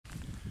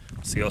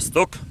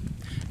Sziasztok!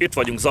 Itt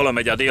vagyunk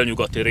Zala-megye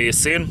délnyugati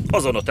részén,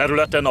 azon a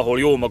területen, ahol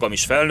jó magam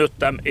is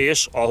felnőttem,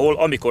 és ahol,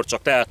 amikor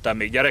csak tehettem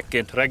még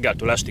gyerekként,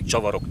 reggeltől estig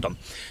csavarogtam.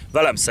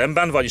 Velem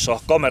szemben, vagyis a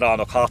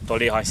kamerának háttal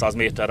néhány száz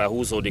méterre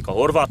húzódik a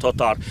horvát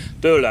határ,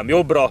 tőlem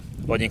jobbra,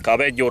 vagy inkább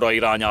 1 óra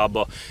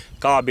irányába,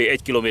 kb.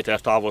 1 kilométer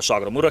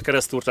távolságra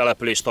Murakeresztúr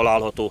település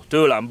található,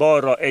 tőlem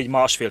balra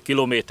 1,5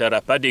 kilométerre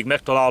pedig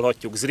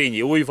megtalálhatjuk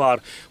Zrínyi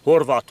újvár,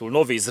 horvátul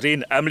Novi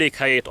Zrin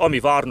emlékhelyét,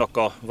 ami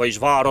vagyis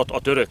várat a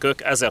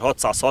törökök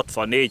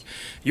 1664.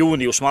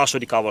 június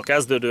 2-ával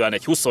kezdődően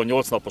egy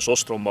 28 napos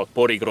ostrommal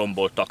porig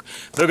romboltak.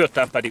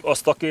 Mögöttem pedig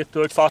azt a két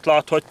tölgyfát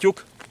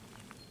láthatjuk,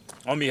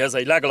 amihez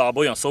egy legalább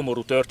olyan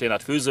szomorú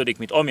történet fűződik,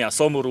 mint amilyen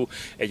szomorú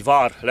egy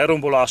vár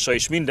lerombolása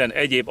és minden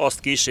egyéb azt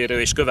kísérő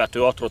és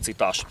követő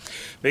atrocitás.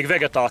 Még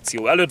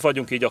vegetáció előtt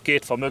vagyunk, így a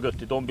két fa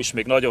mögötti domb is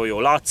még nagyon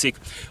jól látszik,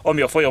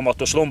 ami a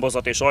folyamatos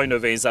lombozat és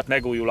ajnövényzet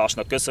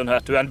megújulásnak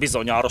köszönhetően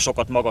bizonyára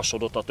sokat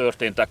magasodott a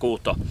történtek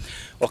óta.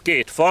 A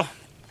két fa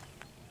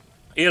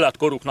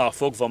életkoruknál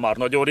fogva már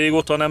nagyon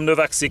régóta nem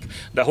növekszik,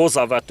 de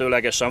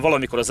hozzávetőlegesen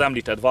valamikor az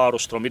említett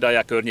várostrom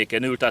ideje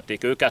környékén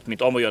ültették őket,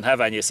 mint amolyan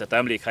hevenyészet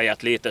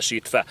emlékhelyet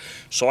létesítve.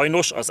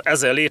 Sajnos az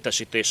ezen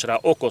létesítésre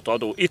okot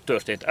adó itt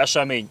történt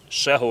esemény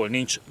sehol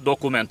nincs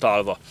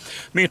dokumentálva.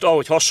 Mint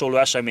ahogy hasonló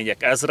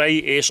események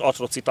ezrei és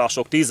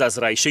atrocitások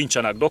tízezrei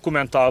sincsenek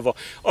dokumentálva,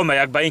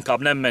 amelyekbe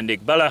inkább nem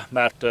mennék bele,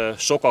 mert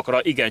sokakra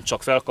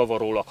igencsak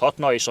felkavarólag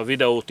hatna, és a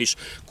videót is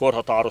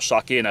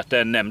korhatárossá kéne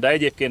tennem. De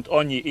egyébként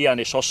annyi ilyen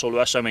és hasonló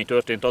esemény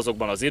történt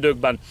azokban az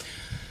időkben,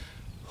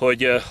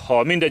 hogy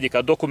ha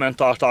mindegyiket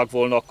dokumentálták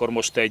volna, akkor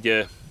most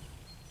egy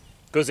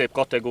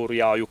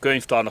középkategóriájú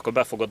könyvtárnak a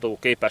befogadó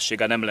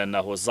képessége nem lenne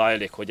hozzá,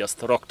 elég, hogy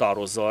ezt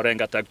raktározza a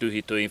rengeteg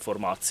dühítő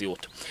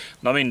információt.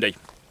 Na mindegy,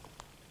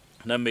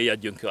 nem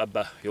mélyedjünk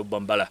ebbe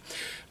jobban bele.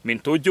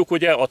 Mint tudjuk,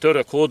 ugye a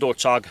török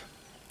hódoltság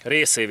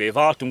részévé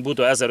váltunk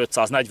Buda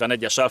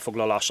 1541-es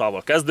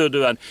elfoglalásával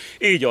kezdődően,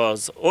 így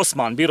az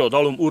oszmán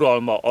birodalom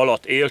uralma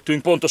alatt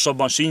éltünk,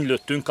 pontosabban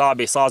sínylődtünk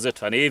kb.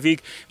 150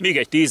 évig, míg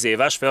egy 10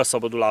 éves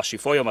felszabadulási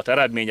folyamat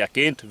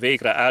eredményeként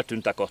végre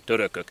eltűntek a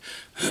törökök.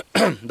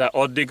 De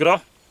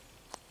addigra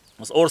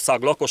az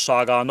ország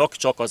lakosságának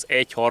csak az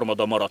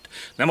 1/3 maradt.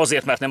 Nem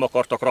azért, mert nem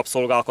akartak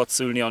rabszolgákat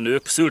szülni a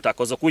nők, szültek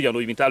azok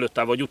ugyanúgy, mint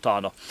előtte vagy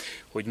utána.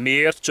 Hogy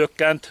miért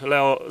csökkent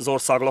le az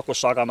ország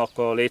lakosságának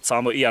a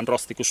létszáma ilyen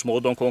drasztikus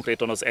módon,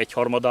 konkrétan az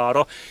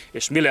 1/3-ára,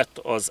 és mi lett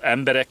az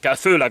emberekkel,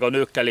 főleg a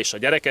nőkkel és a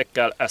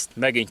gyerekekkel, ezt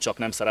megint csak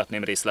nem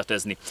szeretném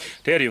részletezni.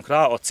 Térjünk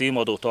rá a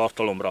címadó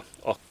tartalomra,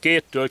 a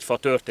két tölgyfa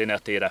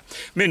történetére.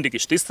 Mindig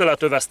is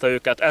tisztelet övezte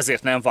őket,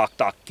 ezért nem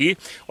vágták ki,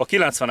 a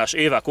 90-es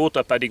évek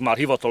óta pedig már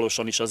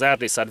hivatalosan is az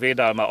erdészet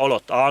védelme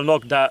alatt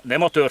állnak, de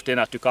nem a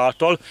történetük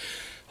által,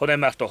 hanem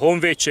mert a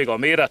honvédség a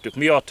méretük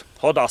miatt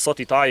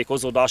hadászati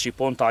tájékozódási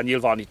ponttá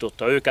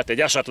nyilvánította őket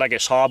egy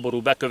esetleges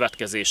háború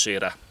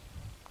bekövetkezésére.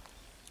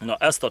 Na,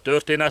 ezt a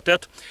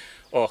történetet,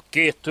 a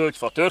két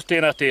tölgyfa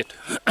történetét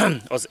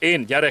az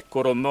én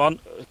gyerekkoromban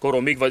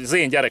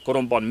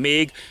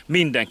még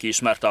mindenki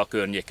ismerte a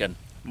környéken.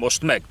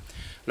 Most meg.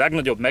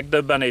 Legnagyobb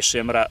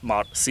megdöbbenésemre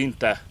már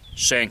szinte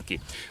senki.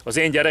 Az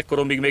én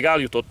gyerekkoromig még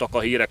eljutottak a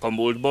hírek a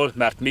múltból,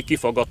 mert mi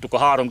kifogadtuk a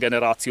 3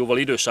 generációval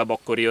idősebb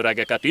akkori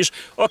öregeket is,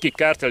 akik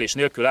kertelés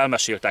nélkül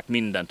elmeséltek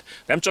mindent.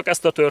 Nem csak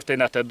ezt a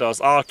történetet, de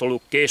az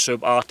általuk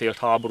később átélt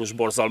háborús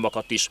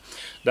borzalmakat is.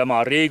 De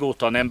már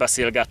régóta nem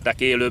beszélgetnek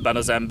élőben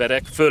az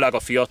emberek, főleg a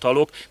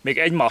fiatalok, még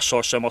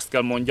egymással sem, azt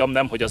kell mondjam,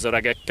 nemhogy az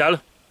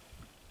öregekkel.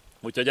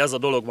 Úgyhogy ez a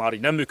dolog már így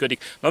nem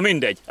működik. Na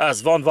mindegy,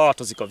 ez van,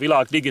 változik a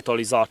világ,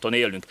 digitalizáltan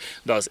élünk.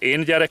 De az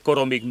én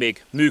gyerekkoromig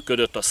még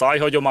működött a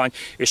szájhagyomány,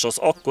 és az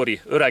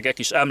akkori öregek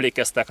is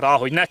emlékeztek rá,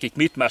 hogy nekik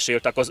mit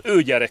meséltek az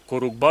ő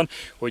gyerekkorukban,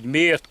 hogy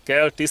miért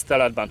kell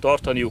tiszteletben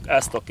tartaniuk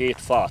ezt a két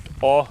fát,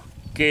 a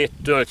két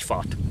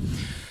tölgyfát.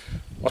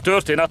 A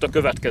történet a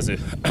következő.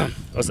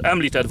 Az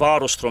említett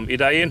várostrom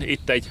idején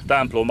itt egy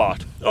templom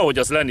állt. Ahogy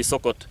az lenni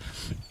szokott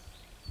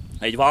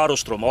egy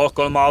várostrom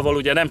alkalmával,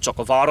 ugye nem csak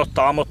a várat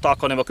támadták,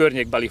 hanem a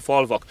környékbeli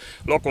falvak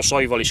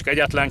lakosaival is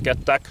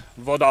kegyetlenkedtek,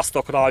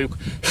 vadásztak rájuk,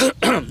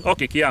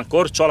 akik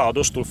ilyenkor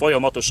családostul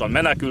folyamatosan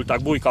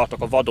menekültek,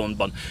 bujkáltak a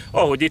vadonban.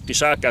 Ahogy itt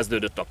is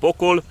elkezdődött a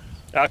pokol,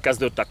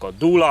 elkezdődtek a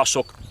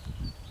dúlások,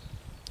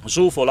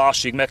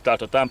 zsúfolásig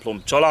megtelt a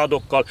templom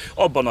családokkal,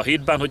 abban a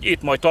hitben, hogy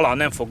itt majd talán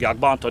nem fogják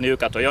bántani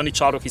őket a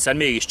janicsárok, hiszen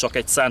mégiscsak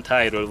egy szent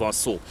helyről van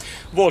szó.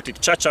 Volt itt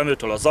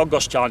csecsemőtől a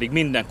zaggastyánig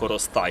minden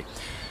korosztály.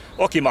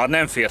 Aki már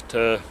nem fért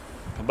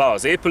be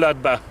az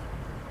épületbe,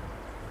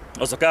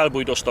 azok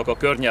elbújdostak a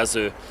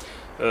környező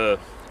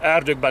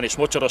erdőkben és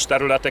mocsaras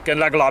területeken,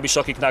 legalábbis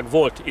akiknek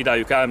volt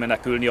idejük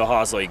elmenekülni a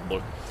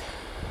házaikból.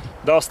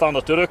 De aztán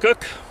a törökök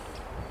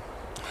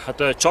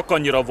csak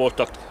annyira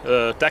voltak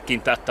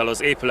tekintettel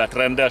az épület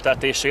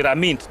rendeltetésére,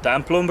 mint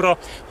templomra,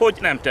 hogy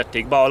nem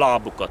tették be a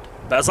lábukat.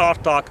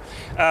 Bezárták,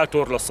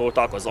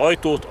 eltorlaszolták az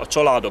ajtót, a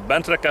családok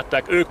bent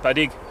rekedtek, ők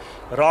pedig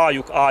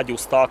rájuk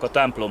ágyúzták a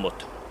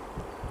templomot.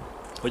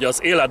 Hogy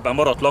az életben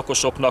maradt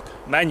lakosoknak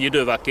mennyi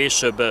idővel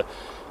később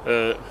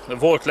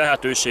volt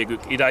lehetőségük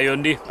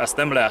idejönni, ezt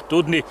nem lehet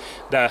tudni,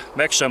 de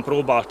meg sem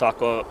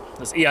próbálták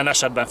az ilyen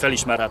esetben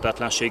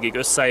felismerhetetlenségig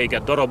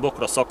összeégett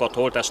darabokra szakadt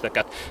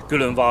holttesteket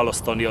külön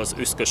választani az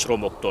üszkös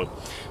romoktól.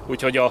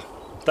 Úgyhogy a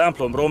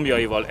templom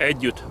romjaival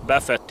együtt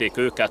befedték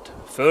őket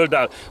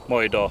földdel,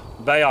 majd a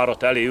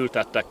bejárat elé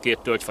ültettek 2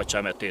 tölgyfa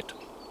csemetét.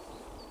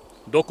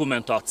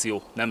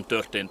 Dokumentáció nem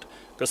történt.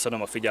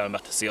 Köszönöm a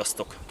figyelmet,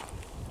 sziasztok!